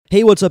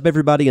Hey, what's up,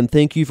 everybody, and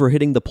thank you for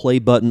hitting the play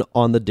button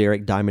on the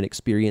Derek Diamond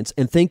Experience,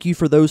 and thank you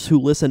for those who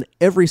listen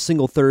every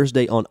single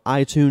Thursday on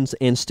iTunes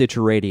and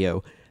Stitcher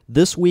Radio.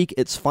 This week,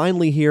 it's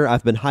finally here.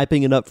 I've been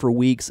hyping it up for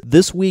weeks.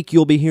 This week,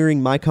 you'll be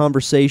hearing my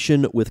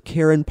conversation with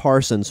Karyn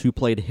Parsons, who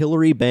played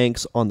Hilary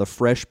Banks on The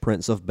Fresh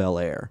Prince of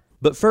Bel-Air.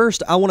 But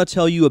first, I want to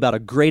tell you about a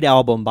great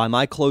album by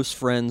my close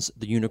friends,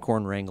 the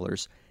Unicorn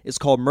Wranglers. It's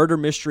called Murder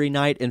Mystery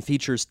Night and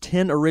features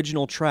 10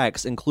 original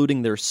tracks,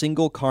 including their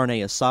single Carne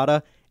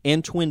Asada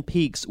and Twin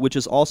Peaks, which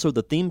is also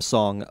the theme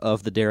song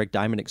of the Derek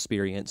Diamond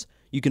Experience.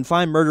 You can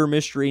find Murder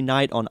Mystery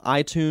Night on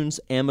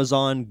iTunes,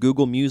 Amazon,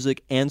 Google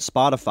Music, and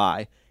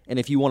Spotify. And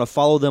if you want to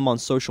follow them on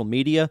social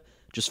media,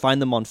 just find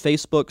them on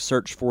Facebook,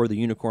 search for the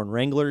Unicorn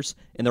Wranglers,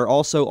 and they're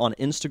also on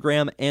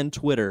Instagram and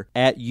Twitter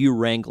at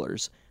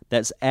UWranglers.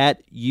 That's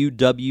at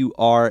UWRANGLERS.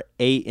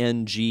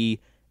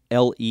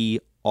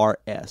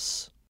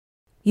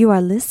 You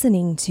are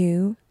listening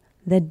to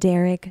the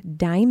Derek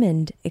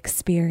Diamond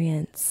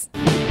Experience.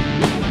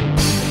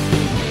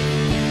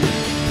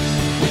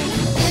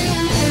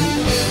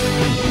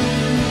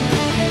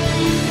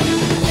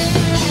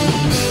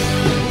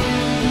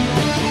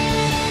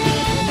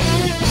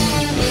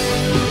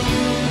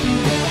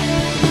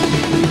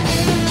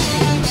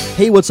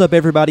 Hey, what's up,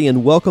 everybody,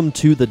 and welcome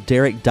to the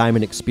Derek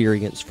Diamond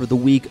Experience for the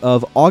week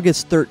of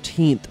August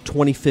 13th,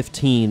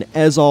 2015.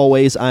 As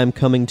always, I'm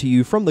coming to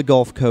you from the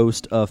Gulf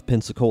Coast of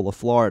Pensacola,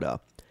 Florida.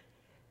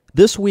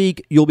 This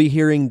week, you'll be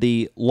hearing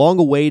the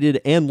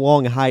long-awaited and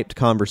long-hyped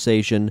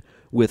conversation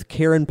with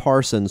Karyn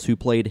Parsons, who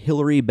played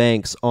Hilary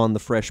Banks on The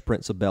Fresh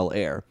Prince of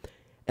Bel-Air.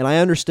 And I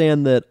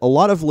understand that a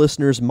lot of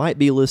listeners might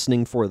be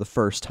listening for the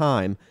first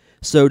time,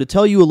 so to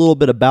tell you a little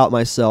bit about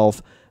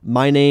myself,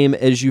 my name,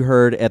 as you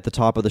heard at the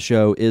top of the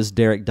show, is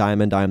Derek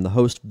Diamond. I am the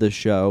host of this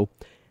show,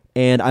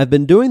 and I've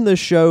been doing this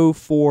show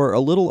for a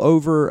little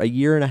over a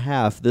year and a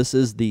half. This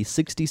is the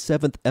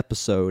 67th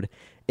episode.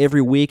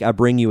 Every week, I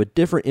bring you a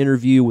different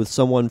interview with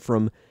someone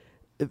from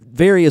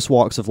various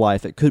walks of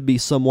life. It could be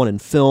someone in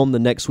film. The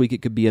next week,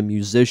 it could be a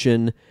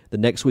musician. The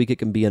next week, it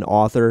can be an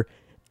author.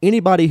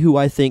 Anybody who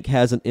I think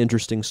has an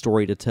interesting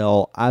story to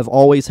tell. I've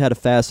always had a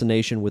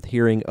fascination with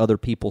hearing other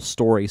people's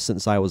stories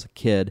since I was a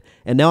kid,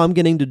 and now I'm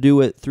getting to do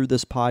it through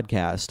this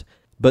podcast.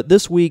 But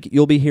this week,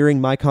 you'll be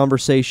hearing my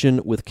conversation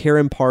with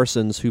Karyn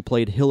Parsons, who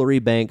played Hilary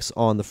Banks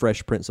on The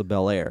Fresh Prince of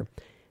Bel-Air.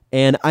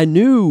 And I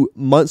knew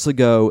months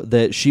ago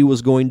that she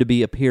was going to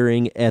be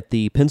appearing at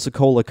the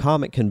Pensacola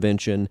Comic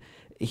Convention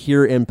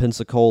here in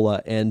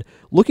Pensacola, and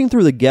looking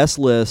through the guest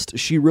list,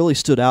 she really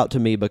stood out to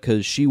me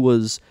because she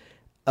was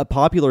a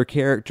popular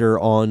character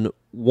on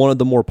one of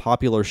the more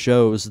popular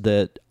shows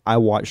that I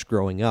watched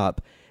growing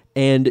up.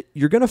 And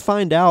you're going to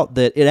find out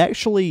that it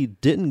actually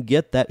didn't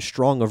get that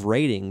strong of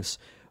ratings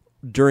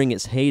during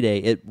its heyday.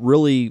 It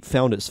really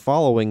found its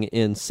following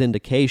in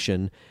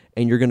syndication,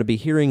 and you're going to be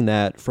hearing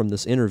that from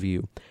this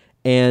interview.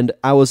 And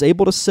I was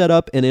able to set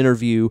up an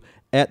interview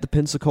at the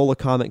Pensacola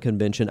Comic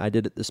Convention. I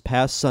did it this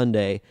past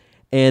Sunday,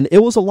 and it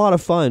was a lot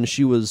of fun.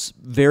 She was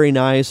very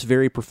nice,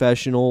 very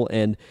professional,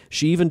 and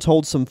she even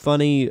told some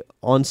funny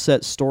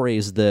on-set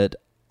stories that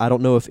I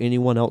don't know if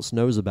anyone else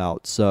knows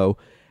about. So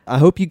I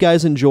hope you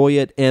guys enjoy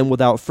it, and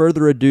without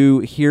further ado,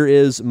 here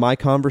is my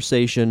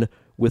conversation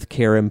with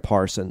Karyn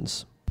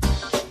Parsons.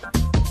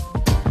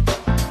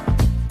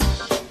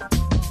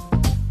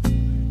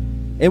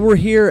 And we're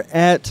here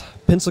at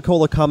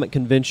Pensacola Comic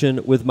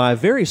Convention with my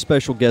very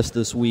special guest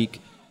this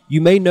week. You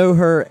may know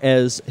her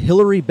as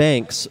Hilary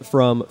Banks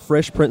from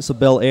Fresh Prince of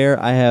Bel-Air.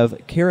 I have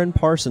Karyn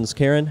Parsons.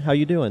 Karyn, how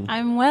you doing?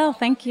 I'm well,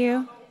 thank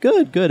you.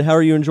 Good, good. How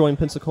are you enjoying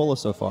Pensacola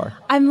so far?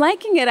 I'm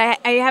liking it. I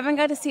haven't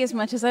got to see as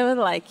much as I would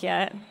like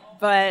yet,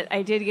 but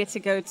I did get to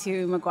go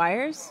to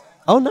McGuire's.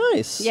 Oh,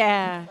 nice.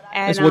 Yeah,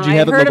 and what'd you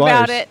have I at heard McGuire's?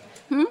 about it.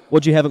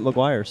 What'd you have at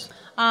McGuire's?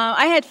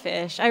 I had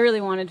fish. I really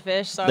wanted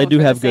fish, so They I do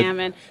went for have the good.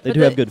 salmon. They do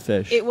have good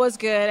fish. It was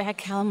good. I had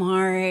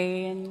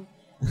calamari and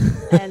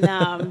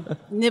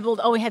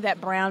nibbled. Oh, we had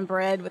that brown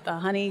bread with the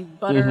honey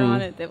butter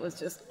on it. That was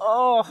just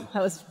that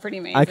was pretty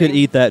amazing. I could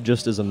eat that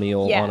just as a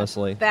meal, yeah,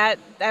 honestly. That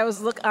I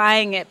was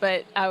eyeing it,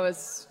 but I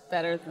was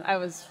better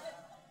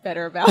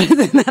about it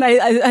than that.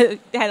 I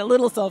had a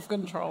little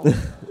self-control.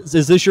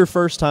 Is this your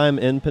first time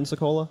in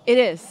Pensacola? It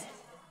is.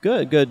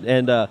 Good, good.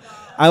 And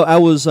I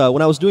was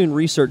when I was doing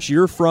research,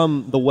 you're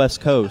from the West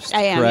Coast,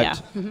 I am,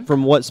 correct? yeah. Mm-hmm.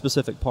 From what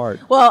specific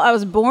part? Well, I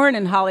was born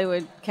in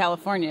Hollywood,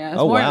 California.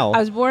 Wow. I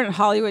was born at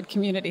Hollywood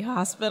Community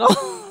Hospital.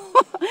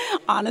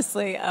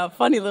 Honestly, a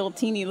funny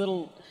teeny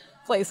little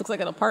place. Looks like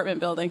an apartment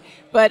building.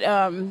 But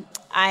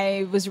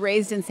I was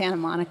raised in Santa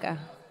Monica.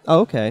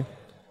 Oh, okay.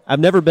 I've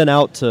never been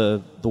out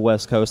to the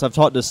West Coast. I've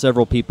talked to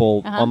several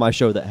people on my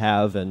show that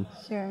have, and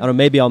Sure. I don't know,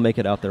 maybe I'll make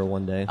it out there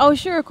one day. Oh,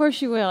 sure, of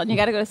course you will. And you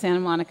got to go to Santa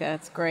Monica.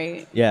 It's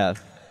great. Yeah.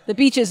 The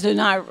beaches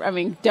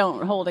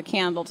don't hold a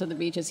candle to the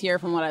beaches here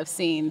from what I've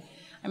seen.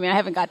 I mean, I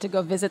haven't got to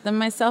go visit them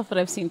myself, but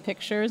I've seen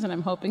pictures, and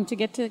I'm hoping to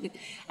get to.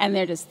 And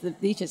the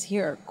beaches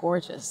here are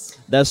gorgeous.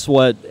 That's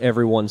what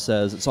everyone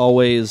says. It's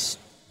always,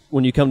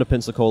 when you come to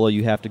Pensacola,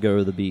 you have to go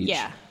to the beach.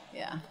 Yeah,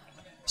 yeah.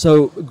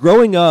 So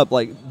growing up,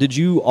 like, did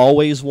you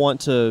always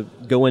want to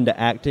go into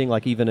acting,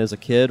 like even as a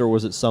kid, or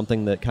was it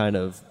something that kind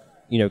of,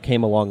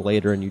 came along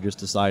later and you just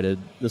decided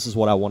this is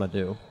what I want to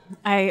do?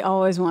 I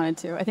always wanted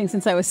to. I think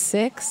since I was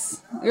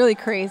 6, really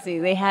crazy.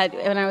 They had,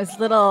 when I was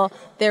little,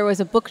 there was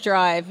a book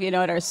drive,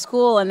 at our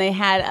school, and they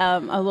had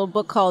a little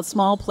book called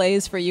Small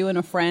Plays for You and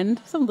a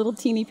Friend, some little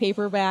teeny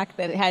paperback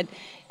that had,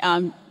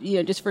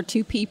 just for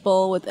 2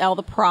 people with all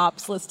the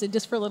props listed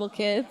just for little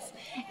kids.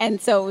 And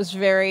so it was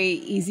very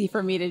easy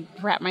for me to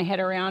wrap my head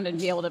around and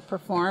be able to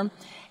perform.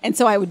 And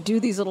so I would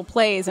do these little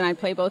plays, and I'd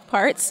play both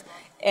parts.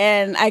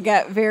 And I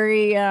got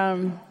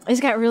I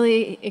just got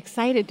really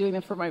excited doing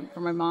them for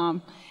my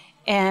mom.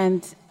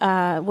 And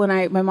when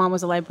my mom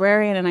was a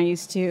librarian, and I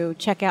used to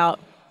check out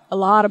a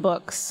lot of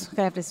books.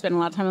 I have to spend a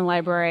lot of time in the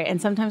library,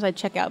 and sometimes I'd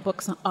check out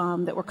books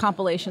that were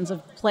compilations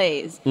of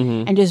plays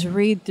and just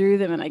read through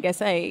them. And I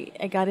guess I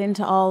got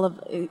into all of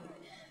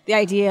the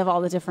idea of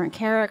all the different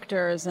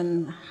characters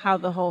and how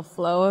the whole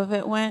flow of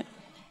it went.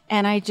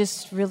 And I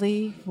just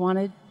really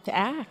wanted to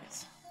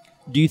act.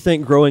 Do you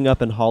think growing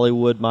up in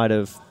Hollywood might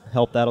have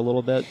helped that a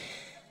little bit?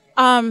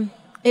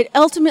 It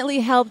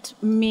ultimately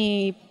helped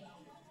me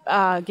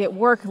get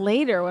work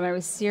later when I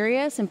was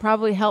serious, and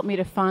probably helped me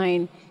to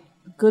find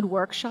good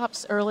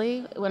workshops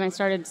early when I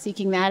started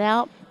seeking that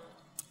out.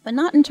 But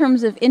not in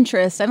terms of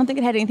interest. I don't think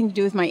it had anything to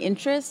do with my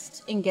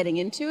interest in getting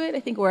into it.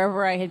 I think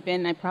wherever I had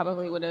been, I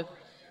probably would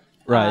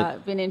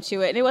have been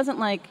into it. And it wasn't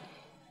like,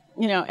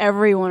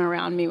 everyone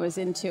around me was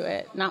into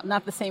it.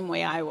 Not the same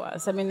way I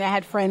was. I mean, I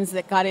had friends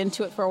that got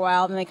into it for a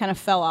while, and they kind of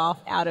fell off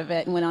out of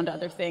it and went on to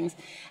other things.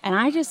 And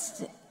I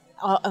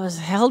was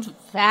held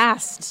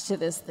fast to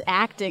this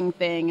acting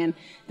thing. And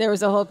there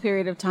was a whole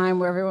period of time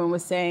where everyone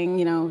was saying,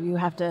 you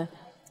have to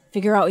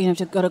figure out, you have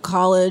to go to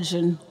college.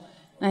 And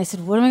I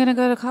said, what am I going to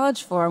go to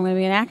college for? I'm going to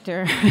be an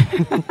actor.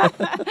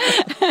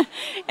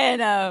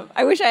 And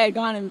I wish I had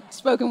gone and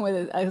spoken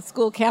with a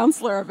school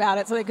counselor about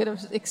it so they could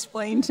have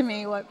explained to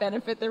me what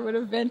benefit there would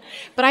have been.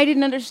 But I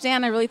didn't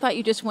understand. I really thought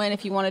you just went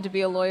if you wanted to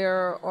be a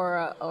lawyer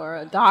or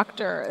a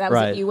doctor. That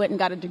was it. You went and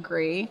got a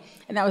degree,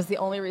 and that was the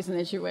only reason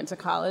that you went to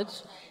college.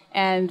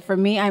 And for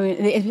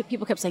me,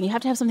 people kept saying, you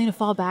have to have something to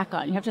fall back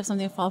on. You have to have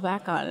something to fall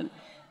back on. And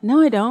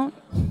no, I don't.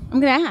 I'm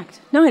going to act.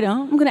 No, I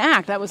don't. I'm going to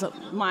act. That was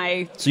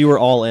my... So you were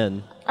all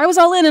in. I was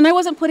all in, and I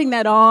wasn't putting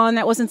that on.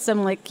 That wasn't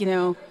some,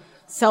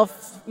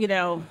 self,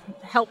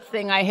 help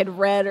thing I had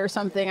read or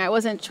something. I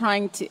wasn't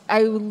trying to...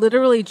 I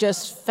literally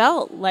just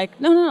felt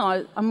like,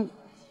 no,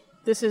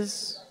 this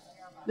is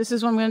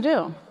what I'm going to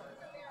do.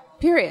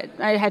 Period.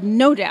 I had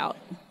no doubt.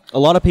 A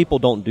lot of people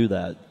don't do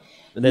that.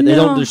 They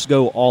don't just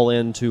go all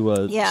into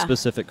a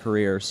specific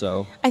career.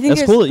 So I think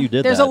that's cool that you did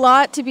that. There's a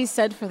lot to be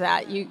said for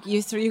that. You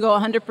go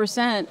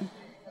 100%.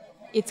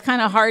 It's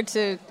kind of hard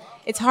to...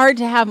 It's hard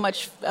to have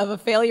much of a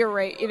failure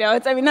rate,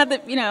 Not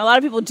that, a lot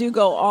of people do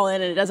go all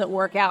in and it doesn't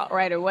work out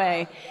right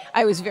away.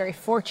 I was very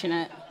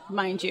fortunate,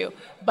 mind you.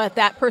 But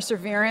that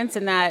perseverance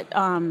and that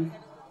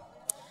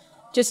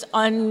just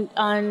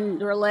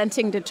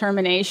unrelenting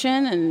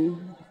determination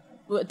and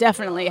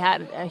definitely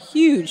had a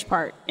huge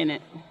part in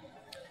it.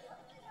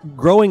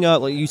 Growing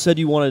up, like you said,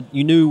 you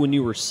knew when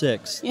you were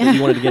 6 that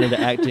you wanted to get into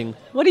acting.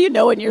 What do you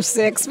know when you're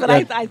 6? But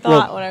I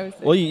thought when I was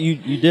 6. Well,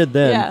 you did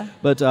then. Yeah.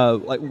 But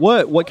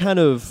what kind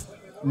of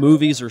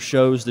movies or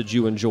shows did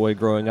you enjoy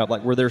growing up?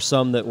 Like, were there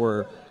some that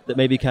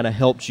maybe kind of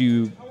helped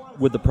you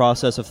with the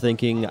process of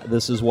thinking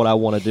this is what I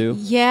want to do?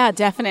 Yeah,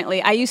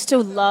 definitely. I used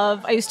to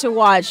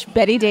watch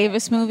Betty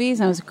Davis movies.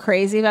 I was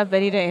crazy about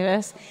Betty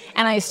Davis,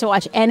 and I used to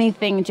watch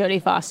anything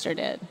Jodie Foster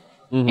did.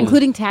 Mm-hmm.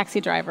 Including Taxi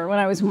Driver when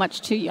I was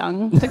much too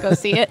young to go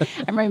see it.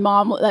 And my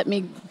mom let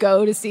me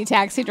go to see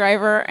Taxi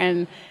Driver,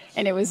 and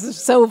it was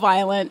so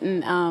violent.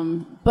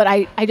 And but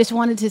I just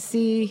wanted to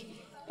see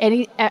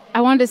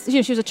I wanted to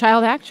see, she was a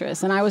child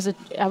actress, and I was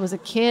a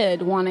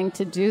kid wanting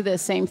to do the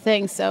same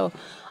thing. So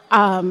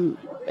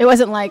it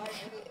wasn't like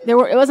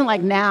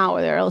now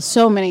where there are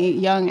so many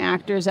young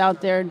actors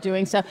out there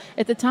doing stuff.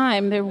 At the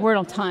time, there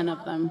weren't a ton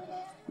of them,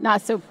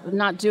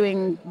 not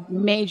doing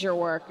major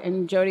work,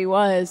 and Jodie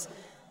was.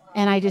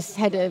 And I just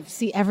had to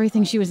see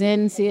everything she was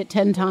in, see it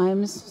 10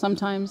 times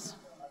sometimes.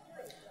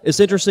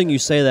 It's interesting you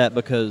say that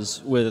because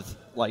with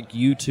like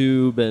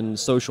YouTube and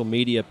social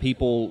media,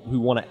 people who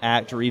want to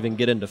act or even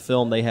get into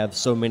film, they have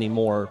so many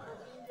more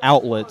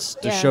outlets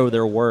to show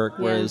their work.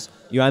 Whereas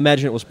I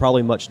imagine it was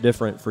probably much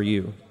different for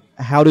you.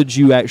 How did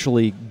you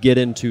actually get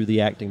into the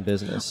acting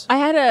business?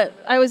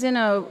 I was in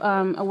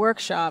a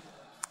workshop.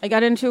 I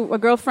got into a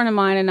girlfriend of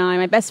mine and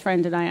my best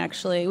friend and I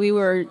actually, we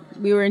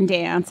were in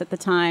dance at the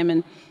time,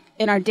 and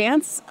in our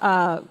dance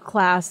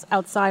class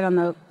outside on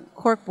the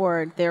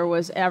corkboard, there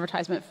was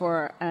advertisement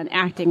for an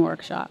acting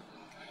workshop,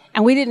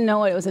 and we didn't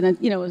know it was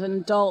it was an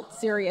adult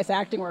serious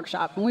acting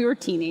workshop. And we were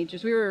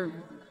teenagers. We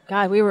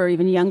were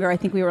even younger. I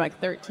think we were like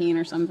 13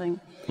 or something.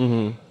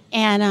 Mm-hmm.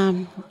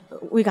 And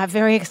we got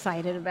very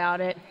excited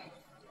about it.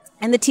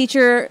 And the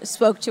teacher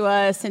spoke to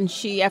us, and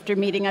she, after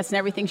meeting us and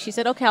everything, she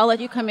said, "Okay, I'll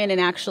let you come in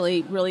and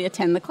actually really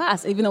attend the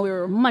class," even though we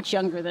were much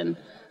younger than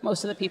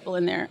most of the people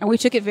in there. And we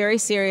took it very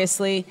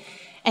seriously.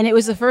 And it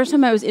was the first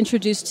time I was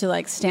introduced to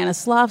like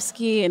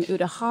Stanislavski and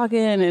Uta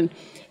Hagen, and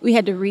we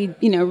had to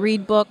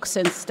read books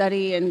and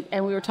study, and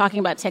we were talking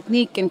about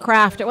technique and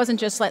craft. It wasn't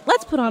just like,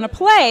 let's put on a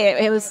play.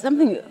 It was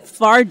something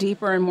far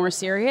deeper and more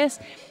serious,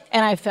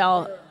 and I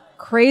fell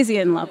crazy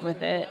in love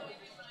with it.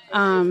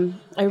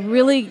 I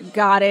really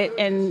got it,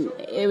 and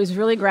it was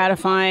really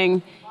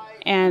gratifying,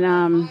 and I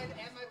don't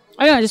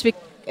know, I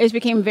just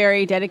became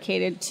very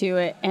dedicated to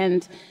it,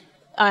 and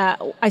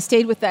I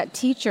stayed with that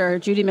teacher,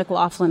 Judy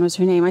McLaughlin was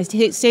her name. I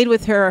stayed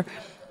with her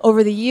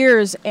over the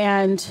years,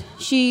 and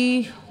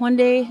she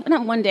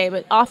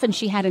but often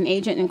she had an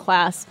agent in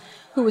class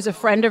who was a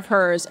friend of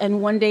hers,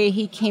 and one day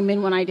he came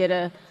in when I did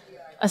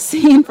a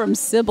scene from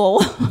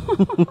Sybil,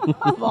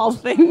 of all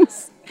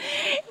things.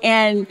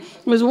 And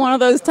it was one of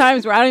those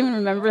times where I don't even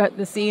remember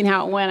the scene,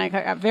 how it went. I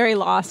got very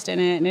lost in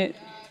it, and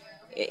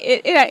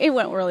it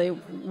went really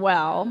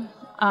well.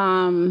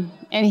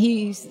 And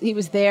he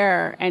was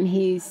there, and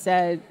he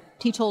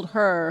told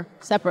her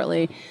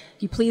separately,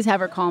 "If you please have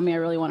her call me, I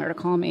really want her to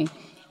call me."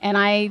 And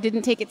I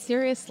didn't take it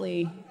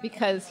seriously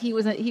because he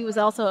was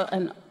also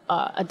an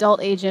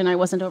adult agent. I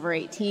wasn't over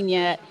 18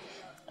 yet,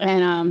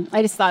 and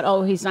I just thought,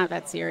 oh, he's not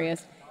that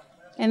serious.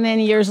 And then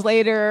years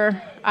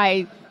later,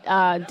 I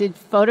did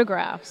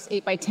photographs,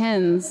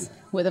 8x10s,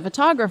 with a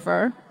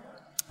photographer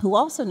who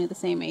also knew the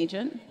same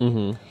agent.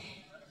 Mm-hmm.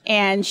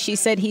 And she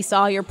said, he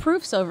saw your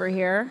proofs over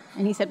here,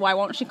 and he said, why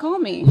won't she call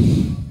me?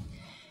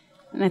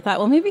 And I thought,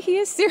 well, maybe he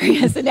is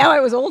serious. And now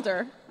I was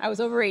older. I was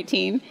over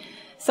 18.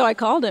 So I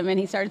called him, and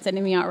he started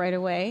sending me out right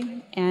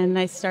away, and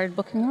I started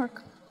booking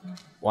work.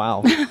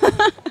 Wow.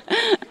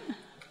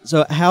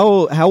 So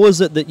how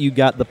was it that you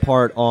got the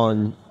part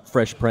on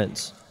Fresh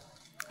Prince?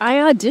 I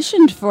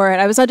auditioned for it.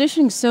 I was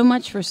auditioning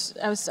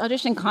I was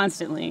auditioning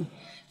constantly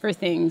for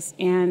things,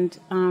 and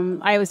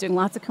I was doing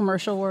lots of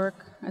commercial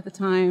work at the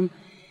time.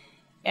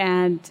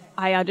 And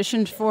I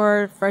auditioned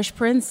for Fresh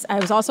Prince. I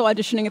was also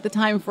auditioning at the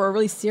time for a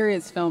really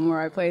serious film where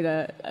I played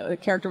a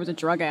character who was a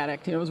drug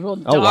addict. It was real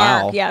dark. Oh,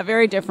 wow. Yeah,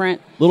 very different.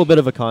 A little bit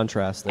of a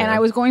contrast there. And I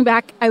was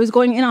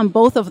going in on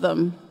both of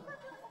them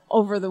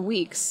over the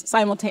weeks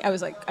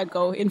simultaneously. I'd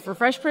go in for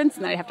Fresh Prince,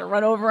 and then I'd have to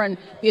run over and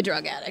be a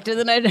drug addict. And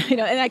then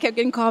and I kept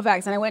getting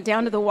callbacks. And I went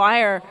down to the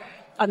wire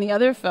on the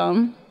other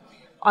film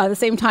at the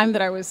same time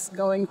that I was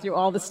going through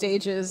all the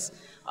stages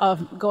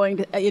of going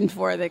in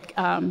for the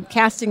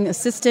casting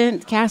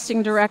assistant,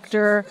 casting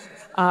director,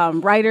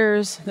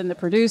 writers, then the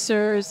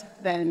producers,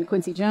 then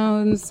Quincy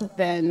Jones,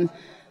 then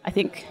I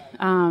think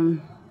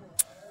who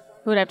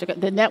would I have to go?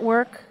 The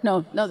network?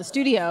 No, the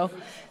studio,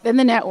 then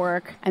the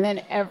network, and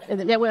then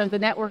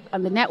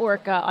the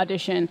network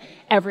audition,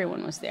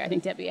 everyone was there. I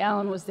think Debbie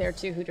Allen was there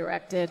too, who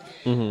directed.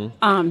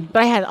 Mm-hmm.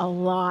 But I had a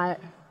lot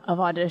of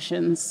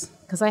auditions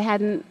because I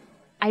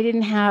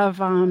didn't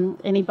have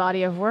any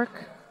body of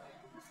work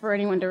for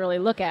anyone to really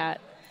look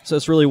at. So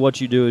it's really what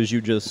you do is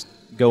you just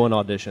go and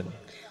audition.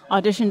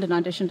 Auditioned.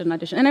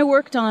 And I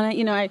worked on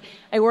it.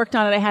 I worked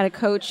on it. I had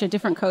a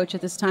different coach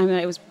at this time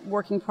that I was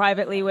working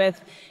privately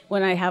with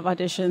when I have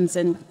auditions,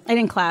 and I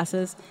did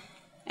classes.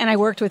 And I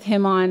worked with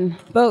him on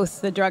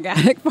both the drug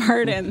addict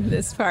part and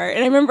this part.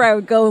 And I remember I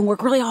would go and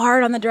work really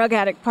hard on the drug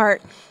addict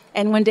part.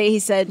 And one day he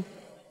said,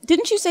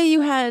 "Didn't you say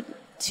you had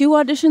 2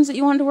 auditions that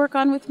you wanted to work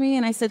on with me?"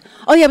 And I said,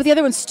 "Oh yeah, but the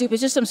other one's stupid.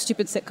 It's just some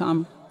stupid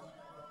sitcom."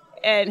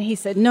 And he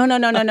said,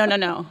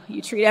 no.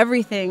 You treat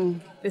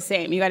everything the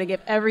same. You got to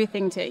give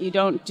everything to it. You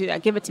don't do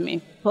that. Give it to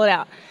me. Pull it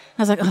out.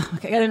 I was like, oh,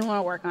 okay. I didn't want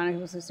to work on it. It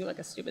was just like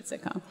a stupid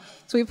sitcom.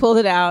 So we pulled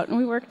it out, and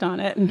we worked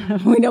on it,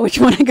 and we know which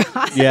one I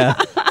got. Yeah.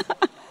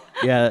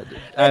 Yeah.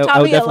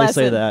 I would definitely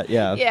say that.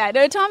 Yeah. Yeah.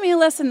 No, it taught me a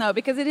lesson, though,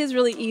 because it is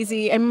really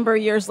easy. I remember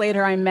years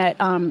later I met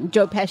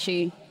Joe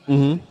Pesci.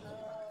 Mm-hmm.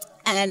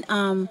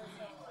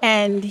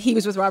 And he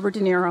was with Robert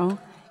De Niro.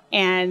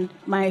 And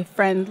my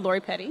friend Lori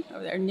Petty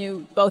over there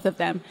knew both of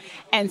them.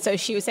 And so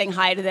she was saying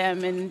hi to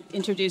them and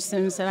introduced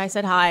them. So I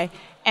said hi.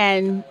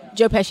 And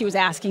Joe Pesci was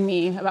asking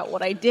me about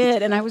what I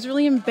did. And I was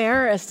really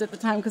embarrassed at the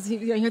time because you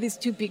hear these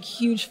 2 big,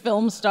 huge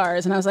film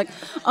stars. And I was like,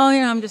 oh,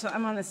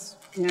 I'm on this,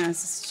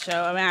 this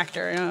show. I'm an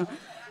actor.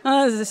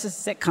 Oh, this is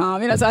a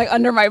sitcom. So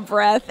under my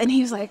breath. And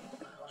he was like,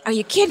 are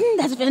you kidding?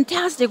 That's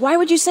fantastic. Why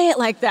would you say it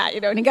like that?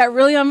 And he got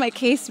really on my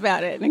case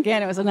about it. And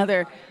again, it was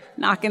another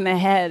knock in the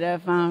head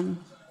of...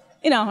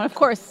 of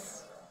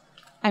course,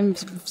 I'm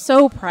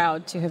so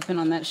proud to have been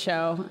on that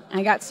show.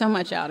 I got so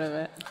much out of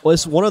it. Well,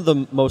 it's one of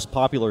the most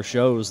popular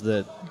shows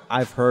that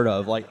I've heard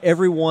of. Like,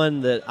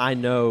 everyone that I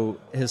know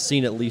has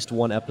seen at least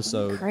one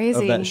episode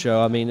of that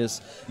show. I mean,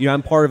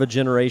 I'm part of a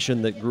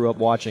generation that grew up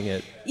watching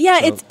it. Yeah,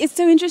 so. It's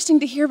so interesting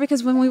to hear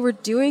because when we were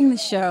doing the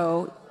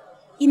show,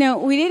 we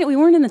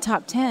weren't in the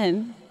top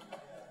 10.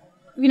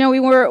 We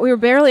were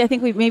barely, I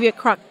think we maybe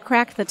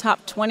cracked the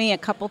top 20 a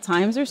couple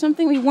times or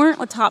something. We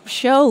weren't a top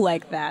show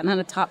like that, not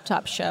a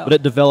top show. But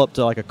it developed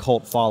like a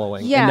cult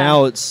following. Yeah. And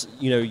now it's,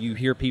 you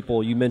hear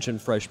people, you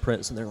mentioned Fresh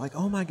Prince, and they're like,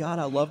 oh my God,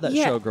 I love that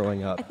show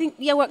growing up. I think,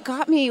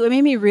 what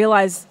made me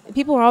realize,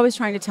 people were always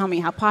trying to tell me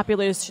how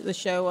popular the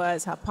show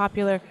was, how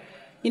popular,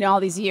 all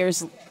these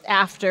years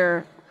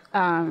after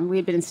We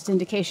had been in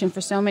syndication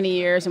for so many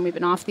years, and we've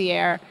been off the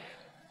air.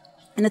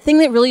 And the thing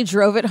that really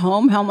drove it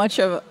home, how much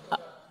of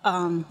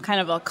kind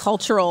of a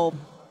cultural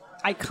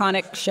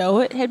iconic show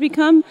it had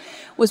become,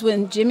 was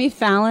when Jimmy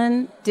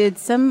Fallon did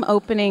some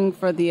opening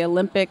for the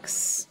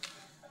Olympics,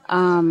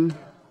 and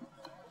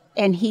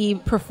he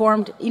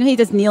performed. He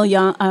does Neil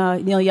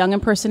Young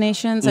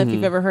impersonations. If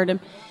you've ever heard him,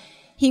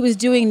 he was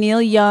doing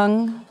Neil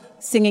Young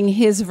singing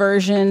his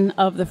version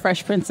of the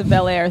Fresh Prince of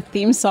Bel-Air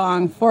theme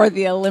song for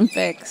the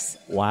Olympics.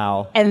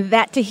 Wow! And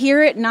that, to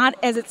hear it not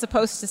as it's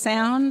supposed to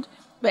sound,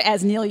 but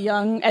as Neil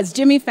Young, as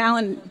Jimmy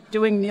Fallon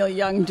doing Neil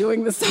Young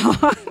doing the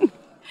song,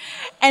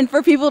 and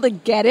for people to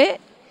get it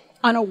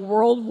on a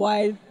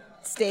worldwide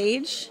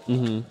stage,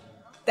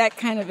 that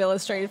kind of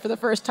illustrated for the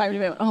first time to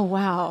me, oh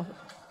wow,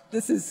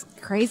 this is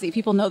crazy.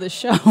 People know this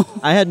show.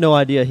 I had no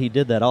idea he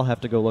did that. I'll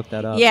have to go look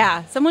that up.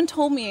 Yeah, someone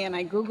told me, and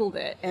I Googled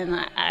it, and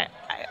I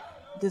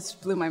this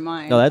blew my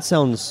mind. No, that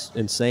sounds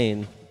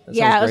insane. That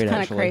yeah, sounds it was great,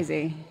 kind of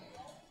crazy.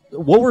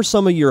 What were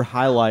some of your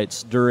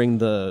highlights during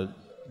the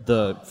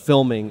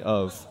filming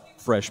of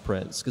Fresh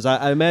Prince? Because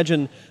I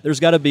imagine there's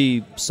got to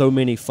be so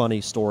many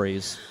funny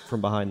stories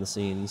from behind the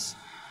scenes.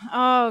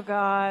 Oh,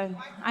 God.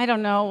 I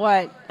don't know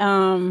what.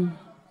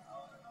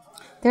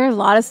 There are a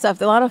lot of stuff.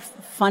 There are a lot of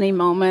funny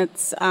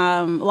moments.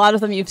 A lot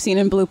of them you've seen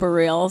in blooper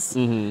reels.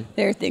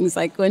 There are things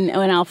like when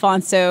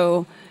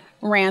Alfonso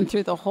ran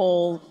through the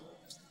whole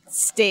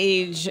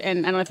stage, and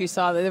I don't know if you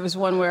saw that there was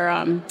one where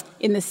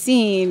in the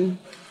scene,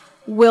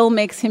 Will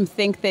makes him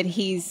think that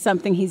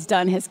something he's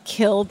done has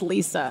killed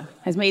Lisa,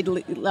 has made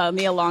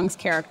Nia Long's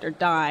character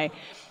die.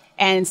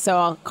 And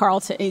so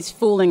Carlton, he's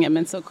fooling him,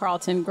 and so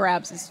Carlton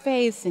grabs his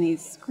face, and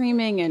he's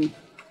screaming, and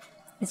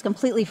he's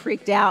completely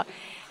freaked out,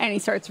 and he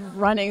starts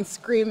running,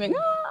 screaming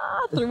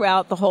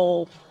throughout the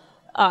whole,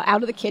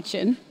 out of the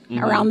kitchen,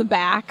 around the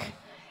back.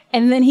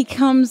 And then he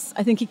comes,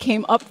 I think he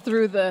came up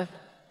through the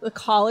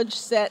college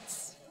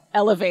sets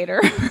elevator,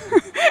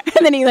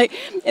 and then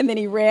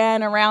he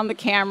ran around the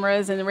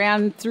cameras and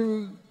ran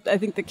through, I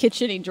think, the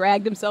kitchen. He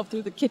dragged himself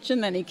through the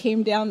kitchen, then he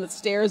came down the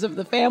stairs of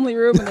the family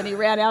room, and then he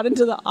ran out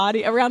into the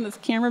around this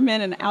cameraman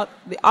and out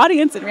the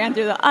audience, and ran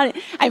through the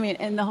audience. I mean,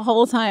 and the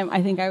whole time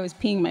I think I was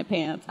peeing my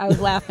pants. I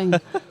was laughing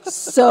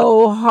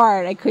so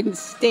hard. I couldn't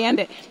stand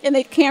it, and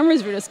the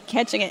cameras were just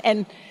catching it.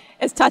 And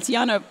as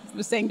Tatiana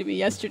was saying to me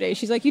yesterday,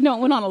 she's like, it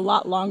went on a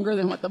lot longer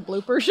than what the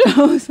blooper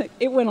shows. Like,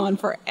 it went on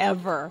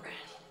forever.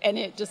 And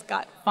it just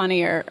got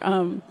funnier.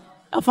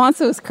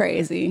 Alfonso was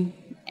crazy,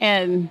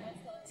 and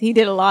he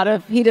did a lot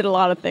of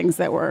things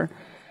that were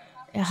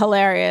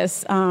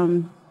hilarious.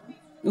 I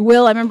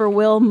remember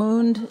Will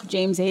mooned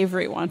James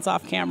Avery once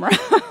off camera.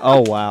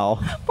 Oh wow!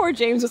 Poor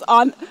James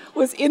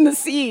was in the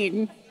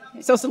scene.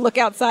 He's supposed to look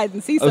outside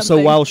and see something. Oh,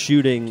 so while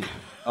shooting.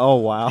 Oh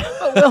wow!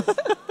 Will,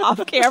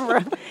 off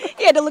camera,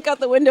 he had to look out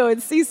the window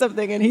and see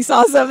something, and he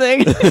saw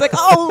something. He's like,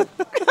 oh.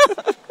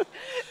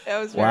 That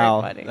was very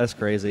funny. That's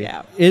crazy.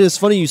 Yeah. It is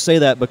funny you say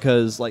that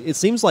because it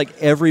seems like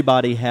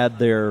everybody had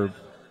their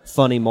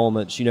funny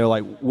moments.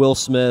 Like Will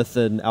Smith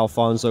and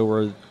Alfonso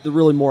were the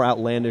really more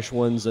outlandish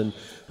ones,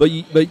 but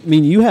I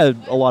mean you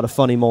had a lot of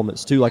funny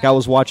moments too. Like I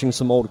was watching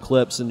some old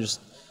clips and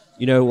just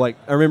I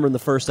remember in the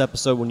first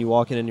episode when you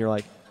walk in and you're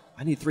like,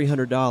 I need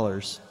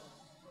 $300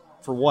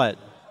 for what?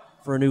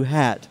 For a new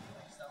hat.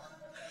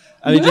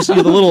 I mean, just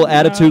the little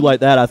attitude like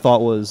that. I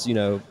thought was I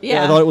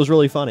thought it was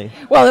really funny.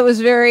 Well, it was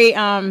very.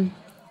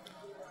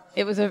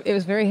 It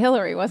was very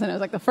Hilary, wasn't it? It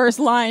was like the first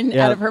line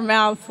out of her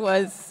mouth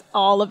was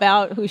all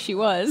about who she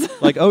was.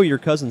 Like, oh, your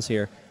cousin's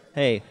here.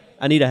 Hey,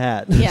 I need a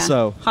hat. Yeah.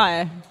 So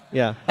hi.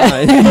 Yeah.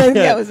 Hi.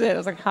 That was it. I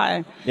was like,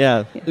 hi.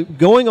 Yeah.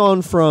 Going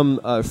on from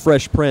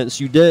Fresh Prince,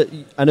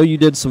 I know you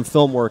did some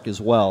film work as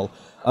well.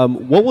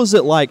 What was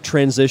it like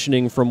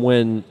transitioning from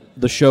when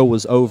the show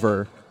was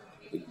over,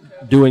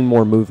 doing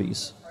more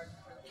movies?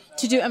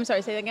 I'm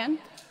sorry, say that again?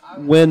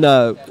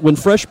 When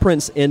Fresh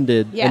Prince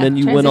ended, and then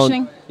you went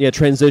on,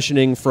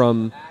 transitioning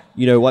from,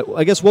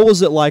 I guess, what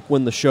was it like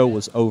when the show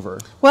was over?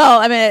 Well,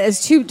 I mean,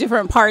 it's two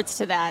different parts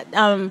to that.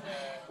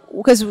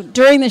 Because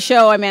during the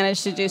show, I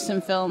managed to do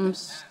some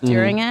films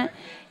during it,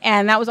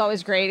 and that was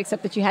always great.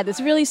 Except that you had this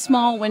really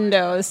small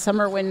window, this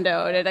summer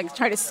window, to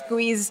try to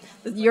squeeze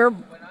your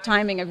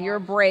timing of your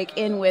break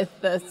in with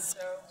the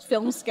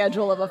film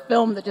schedule of a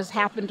film that just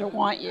happened to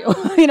want you.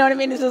 You know what I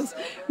mean? It's just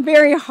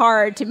very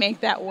hard to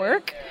make that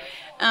work.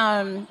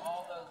 And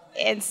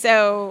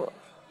so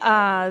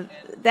that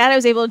I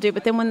was able to do,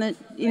 but then when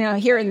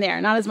here and there,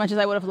 not as much as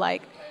I would have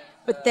liked.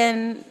 But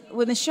then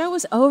when the show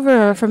was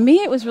over, for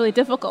me it was really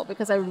difficult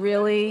because I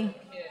really,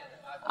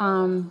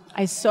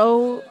 I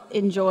so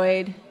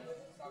enjoyed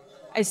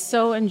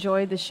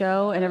the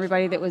show and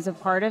everybody that was a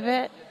part of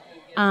it.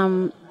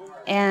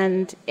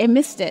 And I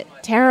missed it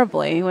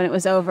terribly when it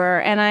was over.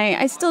 And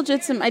I still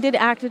did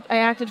I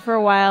acted for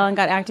a while and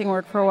got acting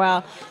work for a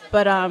while,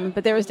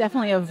 but there was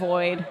definitely a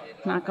void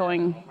not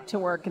going to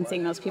work and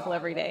seeing those people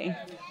every day.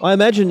 Well, I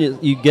imagine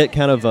you get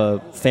kind of a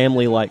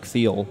family-like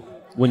feel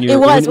when you're. It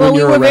was.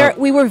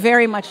 We were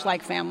very much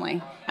like family.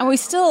 And we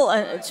still,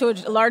 to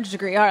a large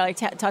degree, are. Like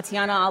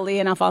Tatiana Ali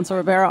and Alfonso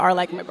Ribeiro are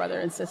like my brother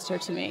and sister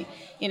to me.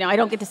 You know, I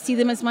don't get to see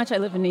them as much. I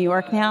live in New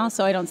York now,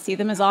 so I don't see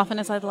them as often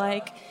as I'd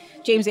like.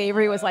 James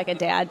Avery was like a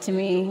dad to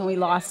me, and we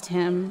lost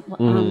him.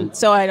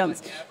 So I don't.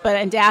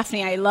 And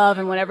Daphne, I love,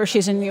 and whenever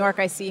she's in New York,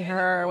 I see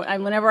her.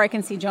 And whenever I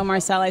can see Joe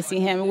Marcel, I see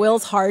him.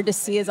 Will's hard to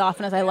see as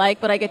often as I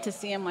like, but I get to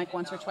see him like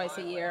once or twice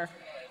a year,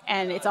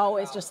 and it's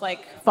always just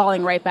like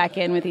falling right back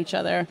in with each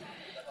other.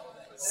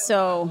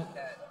 So,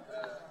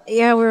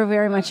 yeah, we were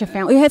very much a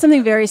family. We had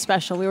something very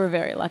special. We were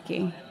very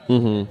lucky.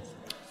 Mm-hmm.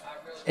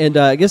 And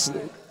I guess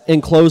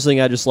in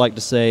closing, I'd just like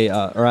to say,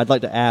 or I'd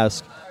like to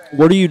ask,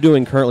 what are you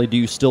doing currently? Do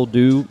you still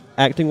do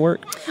acting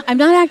work? I'm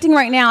not acting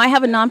right now. I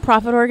have a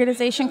nonprofit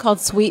organization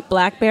called Sweet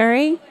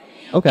Blackberry.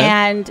 Okay.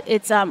 And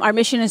it's our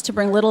mission is to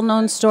bring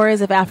little-known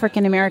stories of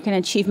African American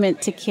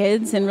achievement to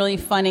kids in really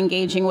fun,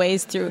 engaging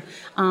ways through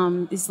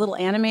these little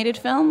animated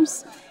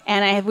films.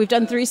 And we've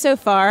done 3 so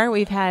far.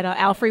 We've had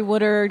Alfre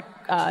Woodard,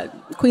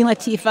 Queen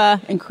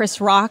Latifah, and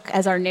Chris Rock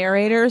as our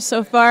narrators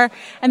so far.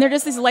 And they're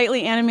just these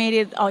lightly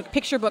animated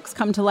picture books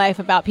come to life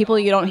about people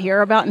you don't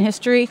hear about in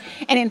history,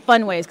 and in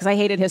fun ways, because I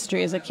hated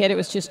history as a kid. It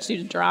was just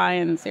too dry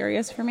and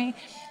serious for me.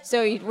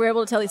 So we're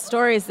able to tell these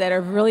stories that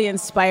are really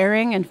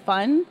inspiring and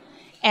fun,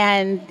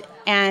 and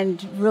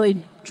really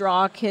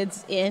draw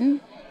kids in.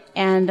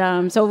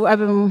 And so I've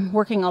been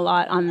working a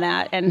lot on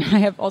that, and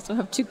I also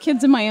have 2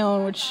 kids of my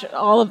own, which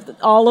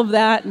all of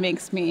that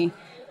makes me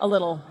a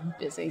little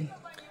busy.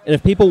 And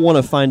if people want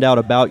to find out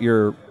about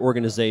your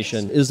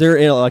organization, is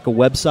there like a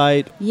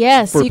website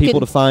yes, for people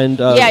to find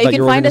about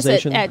your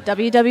organization? Yeah, you can find us at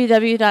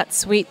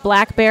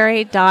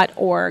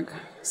www.sweetblackberry.org.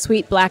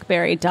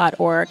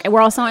 Sweetblackberry.org. And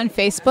we're also on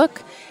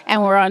Facebook,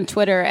 and we're on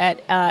Twitter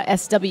at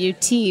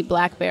SWT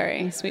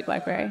Blackberry, Sweet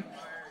Blackberry.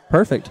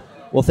 Perfect.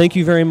 Well, thank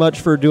you very much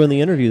for doing the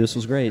interview. This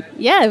was great.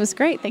 Yeah, it was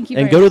great. Thank you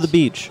very much. And go to the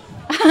beach.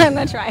 I'm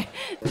going to try.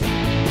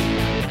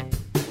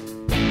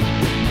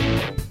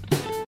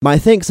 My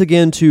thanks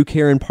again to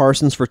Karyn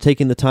Parsons for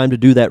taking the time to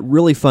do that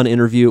really fun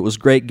interview. It was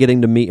great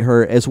getting to meet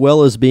her, as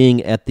well as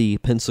being at the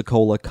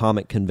Pensacola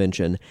Comic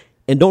Convention.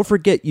 And don't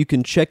forget, you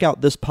can check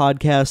out this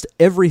podcast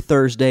every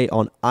Thursday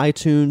on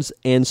iTunes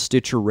and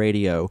Stitcher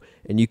Radio.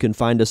 And you can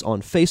find us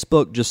on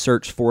Facebook. Just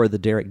search for The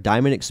Derek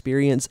Diamond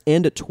Experience,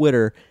 and at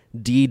Twitter,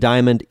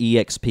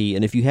 DDiamondEXP.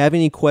 And if you have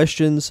any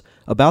questions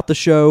about the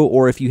show,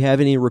 or if you have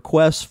any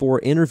requests for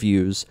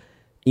interviews,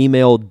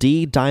 email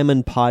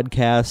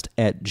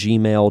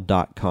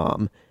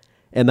ddiamondpodcast@gmail.com.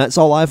 And that's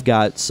all I've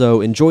got,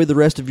 so enjoy the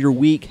rest of your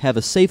week. Have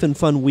a safe and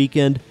fun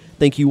weekend.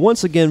 Thank you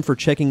once again for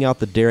checking out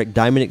the Derek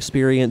Diamond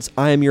Experience.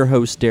 I am your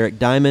host, Derek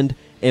Diamond,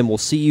 and we'll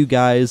see you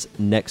guys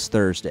next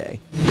Thursday.